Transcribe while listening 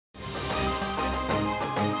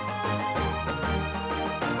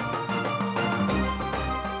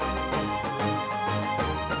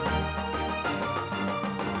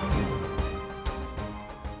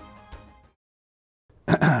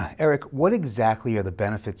Eric, what exactly are the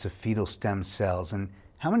benefits of fetal stem cells, and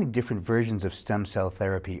how many different versions of stem cell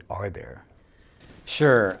therapy are there?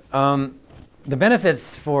 Sure. The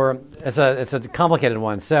benefits it's a complicated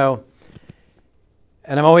one. So,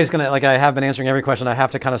 and I'm always going to, like I have been answering every question, I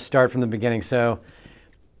have to kind of start from the beginning. So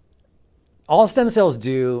all stem cells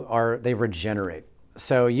do they regenerate.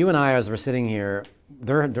 So you and I, as we're sitting here,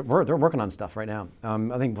 they're working on stuff right now.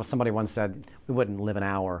 I think somebody once said we wouldn't live an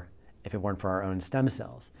hour if it weren't for our own stem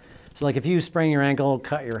cells. So like if you sprain your ankle,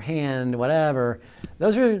 cut your hand, whatever,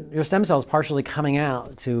 those are your stem cells partially coming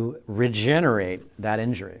out to regenerate that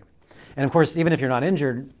injury. And of course, even if you're not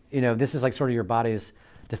injured, this is like sort of your body's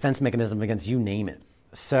defense mechanism against you name it.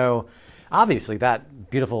 So obviously that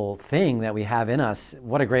beautiful thing that we have in us,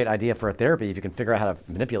 what a great idea for a therapy if you can figure out how to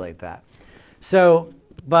manipulate that. So,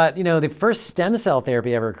 but the first stem cell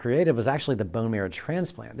therapy ever created was actually the bone marrow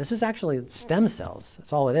transplant. This is actually stem cells.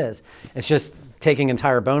 That's all it is. It's just taking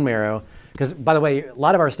entire bone marrow, because by the way, a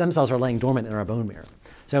lot of our stem cells are laying dormant in our bone marrow.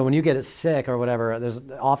 So when you get sick or whatever, there's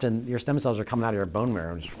often your stem cells are coming out of your bone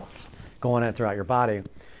marrow and just going out throughout your body.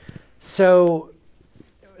 So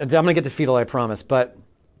I'm going to get to fetal, I promise. But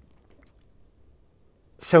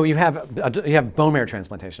so you have bone marrow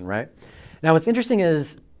transplantation, right? Now what's interesting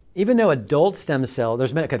is, even though adult stem cell,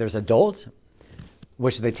 there's adult,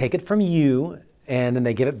 which they take it from you and then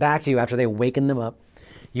they give it back to you after they waken them up.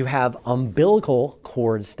 You have umbilical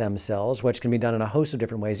cord stem cells, which can be done in a host of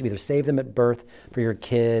different ways. You either save them at birth for your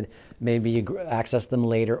kid, maybe you access them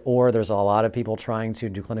later, or there's a lot of people trying to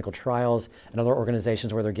do clinical trials and other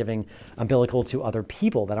organizations where they're giving umbilical to other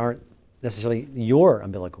people that aren't necessarily your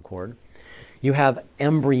umbilical cord. You have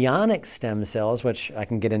embryonic stem cells, which I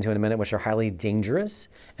can get into in a minute, which are highly dangerous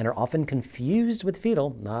and are often confused with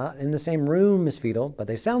fetal, not in the same room as fetal, but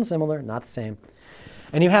they sound similar, not the same.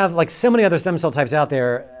 And you have like so many other stem cell types out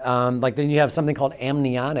there, like then you have something called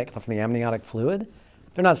amniotic, from the amniotic fluid.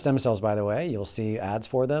 They're not stem cells, by the way. You'll see ads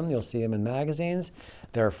for them. You'll see them in magazines.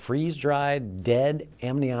 They're a freeze-dried, dead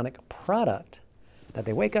amniotic product that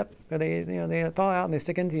they wake up, or they thaw out and they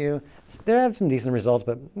stick into you. They have some decent results,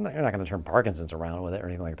 but you're not going to turn Parkinson's around with it or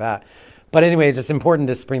anything like that. But anyways, it's important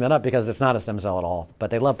to bring that up because it's not a stem cell at all. But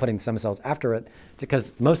they love putting stem cells after it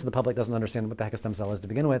because most of the public doesn't understand what the heck a stem cell is to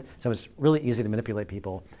begin with. So it's really easy to manipulate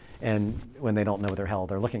people and when they don't know what the hell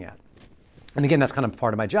they're looking at. And again, that's kind of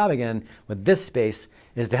part of my job again with this space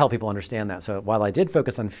is to help people understand that. So while I did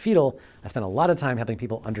focus on fetal, I spent a lot of time helping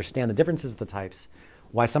people understand the differences of the types,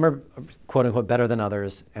 why some are quote unquote better than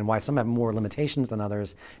others, and why some have more limitations than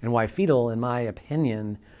others, and why fetal, in my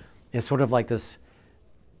opinion, is sort of like this,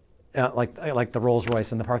 like the Rolls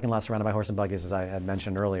Royce in the parking lot surrounded by horse and buggies, as I had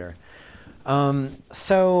mentioned earlier.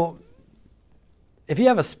 So if you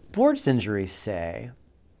have a sports injury, say,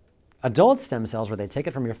 adult stem cells where they take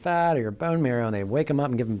it from your fat or your bone marrow and they wake them up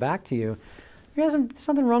and give them back to you, there's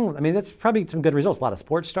something wrong with it. I mean, that's probably some good results. A lot of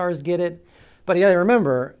sports stars get it. But you gotta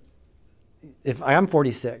remember, I'm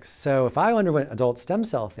 46, so if I underwent adult stem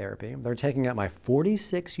cell therapy, they're taking out my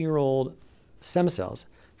 46-year-old stem cells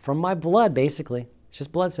from my blood, basically. It's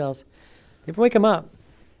just blood cells. They wake them up,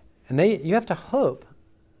 and you have to hope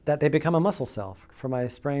that they become a muscle cell for my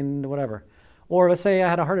sprained whatever. Or let's say I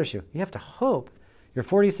had a heart issue. You have to hope your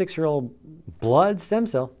 46-year-old blood stem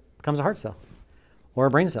cell becomes a heart cell or a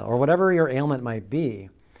brain cell or whatever your ailment might be.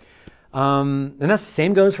 And that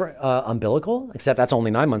same goes for umbilical, except that's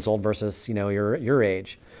only 9 months old versus your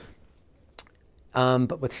age.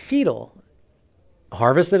 But with fetal,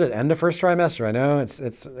 harvested at end of first trimester. I know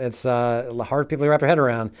it's hard for people to wrap their head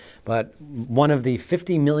around, but one of the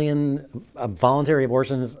 50 million voluntary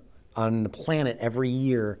abortions on the planet every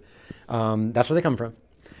year, that's where they come from.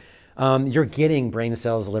 You're getting brain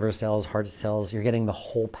cells, liver cells, heart cells. You're getting the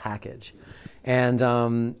whole package. And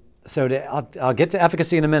so I'll get to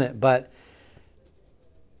efficacy in a minute, but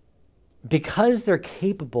because they're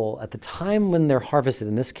capable at the time when they're harvested,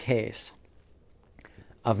 in this case,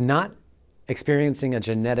 of not experiencing a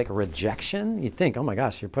genetic rejection, you'd think, oh my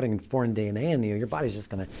gosh, you're putting foreign DNA in you, your body's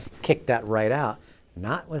just gonna kick that right out.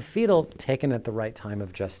 Not with fetal, taken at the right time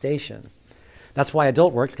of gestation. That's why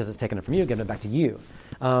adult works, because it's taking it from you, giving it back to you.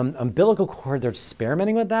 Umbilical cord, they're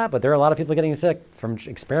experimenting with that, but there are a lot of people getting sick from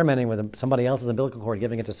experimenting with somebody else's umbilical cord,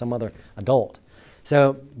 giving it to some other adult.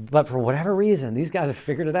 So, but for whatever reason, these guys have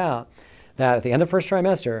figured it out that at the end of first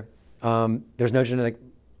trimester, there's no genetic,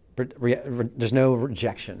 there's no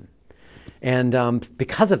rejection. And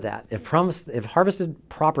because of that, if harvested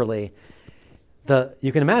properly,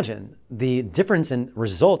 you can imagine the difference in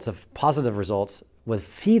results of positive results with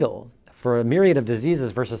fetal for a myriad of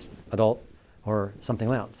diseases versus adult or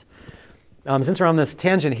something else. Since we're on this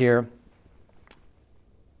tangent here,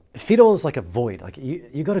 fetal is like a void. Like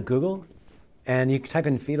you go to Google and you type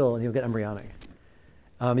in fetal and you'll get embryonic.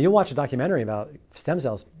 You'll watch a documentary about stem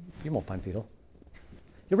cells, you won't find fetal.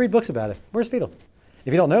 You'll read books about it. Where's fetal?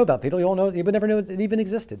 If you don't know about fetal, you would never know it even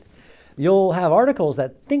existed. You'll have articles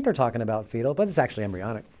that think they're talking about fetal, but it's actually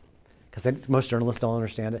embryonic, because most journalists don't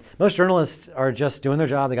understand it. Most journalists are just doing their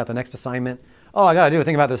job. They got the next assignment. Oh, I got to do a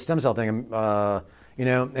thing about this stem cell thing,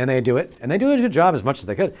 and they do it. And they do a good job as much as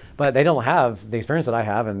they could, but they don't have the experience that I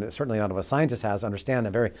have, and certainly none of a scientist has, to understand a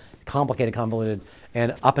very complicated, convoluted,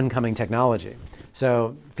 and up-and-coming technology.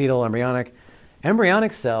 So fetal embryonic.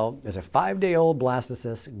 Embryonic cell is a 5-day-old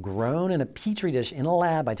blastocyst grown in a petri dish in a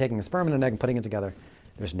lab by taking a sperm and an egg and putting it together.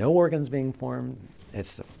 There's no organs being formed.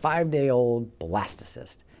 It's a 5-day-old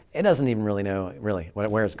blastocyst. It doesn't even really know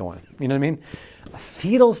where it's going. You know what I mean? A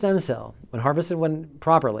fetal stem cell, when harvested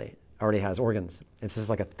properly, already has organs. It's just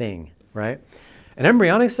like a thing, right? An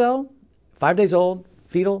embryonic cell, 5 days old,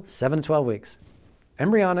 fetal, 7 to 12 weeks.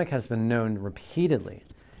 Embryonic has been known repeatedly.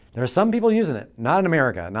 There are some people using it, not in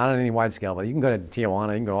America, not on any wide scale, but you can go to Tijuana,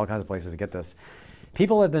 you can go to all kinds of places to get this.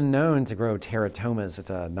 People have been known to grow teratomas. It's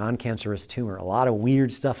a non-cancerous tumor. A lot of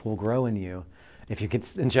weird stuff will grow in you if you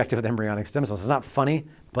get injected with embryonic stem cells. It's not funny,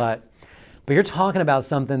 but you're talking about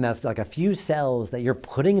something that's like a few cells that you're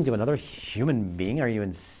putting into another human being. Are you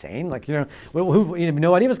insane? Like, you have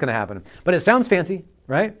no idea what's going to happen. But it sounds fancy,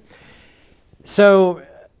 right? So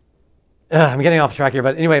I'm getting off track here,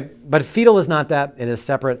 but anyway, but fetal is not that. It is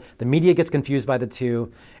separate. The media gets confused by the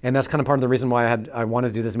two, and that's kind of part of the reason why I wanted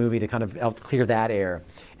to do this movie, to kind of help clear that air.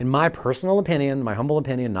 In my personal opinion, my humble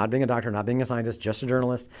opinion, not being a doctor, not being a scientist, just a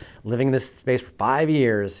journalist, living in this space for 5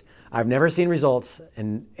 years, I've never seen results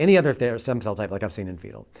in any other stem cell type like I've seen in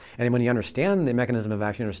fetal. And when you understand the mechanism of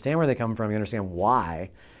action, you understand where they come from, you understand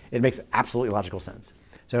why, it makes absolutely logical sense.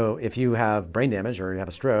 So if you have brain damage or you have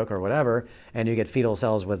a stroke or whatever, and you get fetal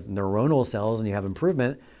cells with neuronal cells and you have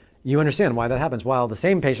improvement, you understand why that happens. While the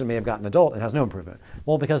same patient may have gotten adult and has no improvement.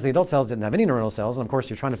 Well, because the adult cells didn't have any neuronal cells, and of course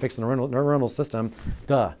you're trying to fix the neuronal system,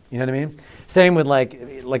 duh, you know what I mean? Same with like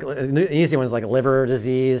easy ones like liver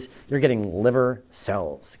disease, you're getting liver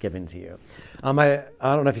cells given to you. I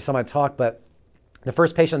don't know if you saw my talk, but the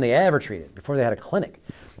first patient they ever treated before they had a clinic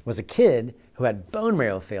was a kid who had bone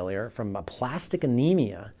marrow failure from aplastic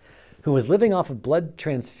anemia, who was living off of blood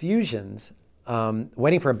transfusions,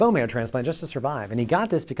 waiting for a bone marrow transplant just to survive. And he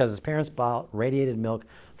got this because his parents bought radiated milk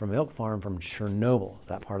from a milk farm from Chernobyl,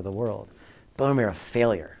 that part of the world. Bone marrow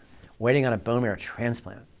failure, waiting on a bone marrow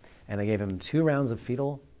transplant. And they gave him 2 rounds of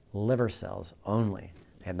fetal liver cells only.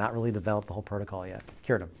 They had not really developed the whole protocol yet.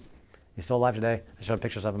 Cured him. He's still alive today. I showed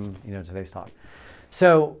pictures of him, in today's talk.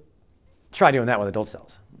 So try doing that with adult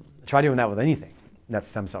cells. Try doing that with anything that's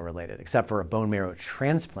stem cell related, except for a bone marrow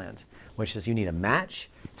transplant, which is you need a match.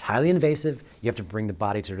 It's highly invasive. You have to bring the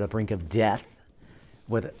body to the brink of death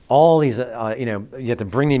with all these, you have to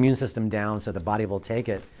bring the immune system down so the body will take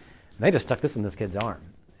it. And they just stuck this in this kid's arm.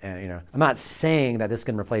 And, I'm not saying that this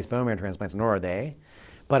can replace bone marrow transplants, nor are they,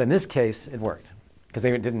 but in this case, it worked because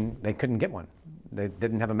they couldn't get one. They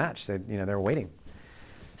didn't have a match. They were waiting.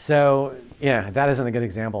 So, yeah, that isn't a good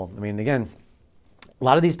example. I mean, again, a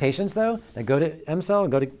lot of these patients, though, that go to M-cell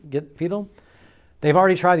and go to get fetal, they've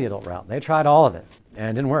already tried the adult route. They tried all of it, and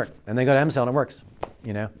it didn't work. And they go to M-cell, and it works,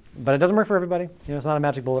 But it doesn't work for everybody. It's not a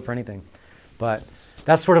magic bullet for anything. But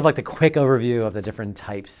that's sort of like the quick overview of the different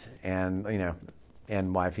types and,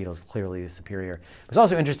 and why fetal is clearly superior. What's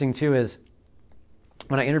also interesting, too, is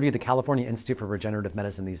when I interviewed the California Institute for Regenerative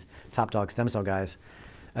Medicine, these top dog stem cell guys,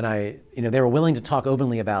 and they were willing to talk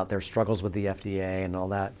openly about their struggles with the FDA and all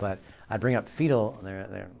that, but I'd bring up fetal,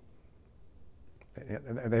 and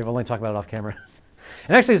they've only talked about it off camera.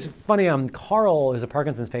 And actually, it's funny, Carl, who's a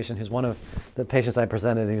Parkinson's patient, who's one of the patients I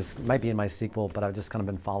presented, who might be in my sequel, but I've just kind of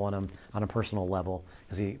been following him on a personal level,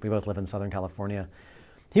 because we both live in Southern California.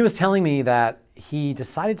 He was telling me that he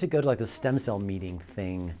decided to go to like this stem cell meeting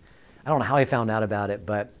thing. I don't know how he found out about it,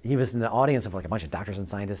 but he was in the audience of like a bunch of doctors and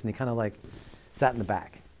scientists, and he kind of like sat in the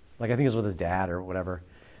back. Like I think it was with his dad or whatever.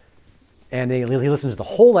 And he listened to the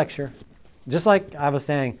whole lecture, just like I was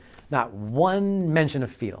saying, not one mention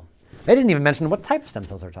of fetal. They didn't even mention what type of stem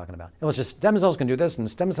cells they're talking about. It was just stem cells can do this and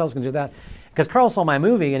stem cells can do that. Because Carl saw my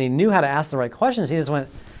movie and he knew how to ask the right questions. He just went,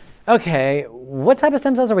 okay, what type of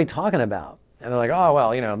stem cells are we talking about? And they're like, oh,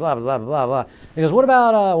 well, blah, blah, blah, blah, blah. He goes, what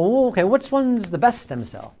about, okay, which one's the best stem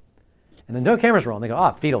cell? And then no cameras roll. And they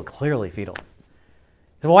go, fetal, clearly fetal. He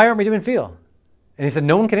said, well, why aren't we doing fetal? And he said,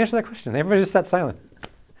 no one can answer that question. Everybody just sat silent.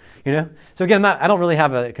 So again, I don't really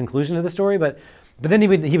have a conclusion to the story, but then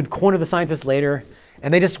he would corner the scientists later,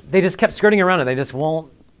 and they just kept skirting around it.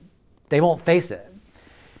 They won't face it.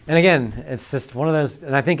 And again, it's just one of those,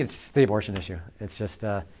 and I think it's just the abortion issue. It's just,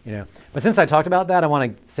 you know, but since I talked about that, I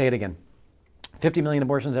want to say it again. 50 million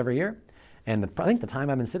abortions every year. And I think the time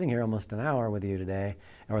I've been sitting here almost an hour with you today,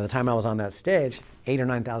 or the time I was on that stage, 8,000 or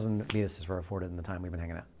 9,000 fetuses were aborted in the time we've been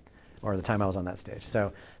hanging out, or the time I was on that stage.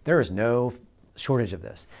 So there is no shortage of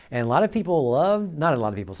this. And a lot of people love, not a lot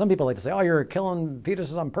of people, some people like to say, oh, you're killing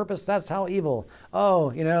fetuses on purpose, that's how evil. Oh,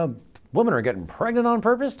 you know, women are getting pregnant on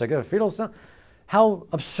purpose to get a fetal cell. How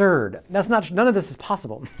absurd. That's not, none of this is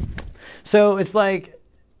possible. So it's like,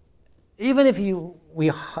 even if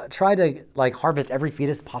we try to like harvest every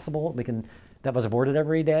fetus possible that was aborted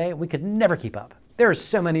every day, we could never keep up. There are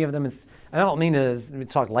so many of them. I don't mean to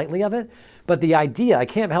talk lightly of it, but the idea, I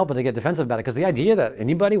can't help but to get defensive about it, because the idea that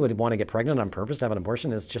anybody would want to get pregnant on purpose to have an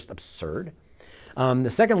abortion is just absurd.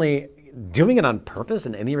 Secondly, doing it on purpose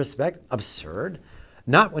in any respect, absurd.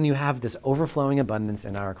 Not when you have this overflowing abundance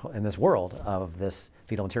in this world of this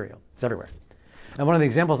fetal material. It's everywhere. And one of the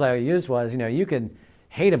examples I used was, you know, you could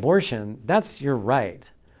hate abortion, that's your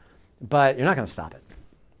right, but you're not going to stop it.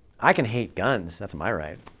 I can hate guns, that's my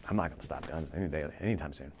right. I'm not going to stop guns any day,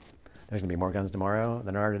 anytime soon. There's going to be more guns tomorrow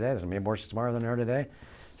than there are today. There's going to be abortions tomorrow than there are today.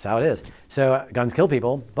 That's how it is. So guns kill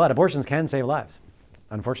people, but abortions can save lives.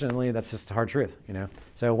 Unfortunately, that's just a hard truth, you know.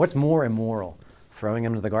 So what's more immoral? Throwing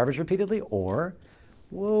them into the garbage repeatedly, or,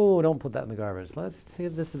 whoa, don't put that in the garbage. Let's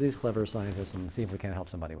give this to these clever scientists and see if we can't help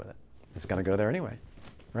somebody with it. It's going to go there anyway,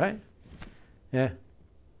 right? Yeah.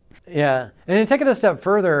 Yeah, and to take it a step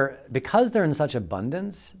further, because they're in such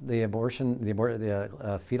abundance, the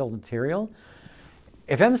fetal material,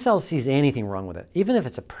 if M-Cells sees anything wrong with it, even if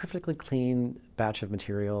it's a perfectly clean batch of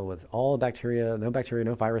material with all bacteria, no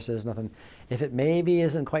viruses, nothing, if it maybe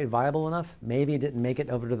isn't quite viable enough, maybe it didn't make it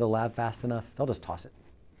over to the lab fast enough, they'll just toss it.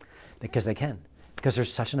 Because they can, because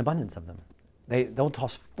there's such an abundance of them. They'll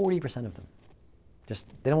toss 40% of them. Just,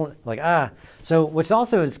 they don't, like, So, which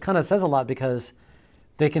also kind of says a lot, because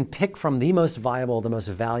they can pick from the most viable, the most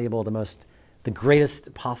valuable, the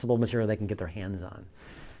greatest possible material they can get their hands on.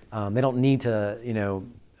 They don't need to, you know,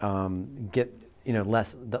 get, you know,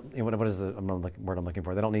 less. What is the word I'm looking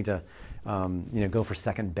for? They don't need to, you know, go for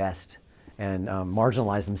second best and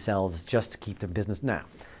marginalize themselves just to keep their business. No,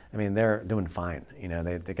 I mean they're doing fine. You know,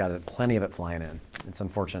 they got plenty of it flying in. It's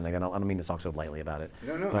unfortunate. I don't mean to talk so lightly about it.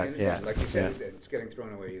 No, but, I understand. yeah, like you said, it's getting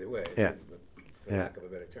thrown away either way. Yeah. For lack of a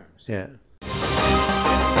better term. So. Yeah.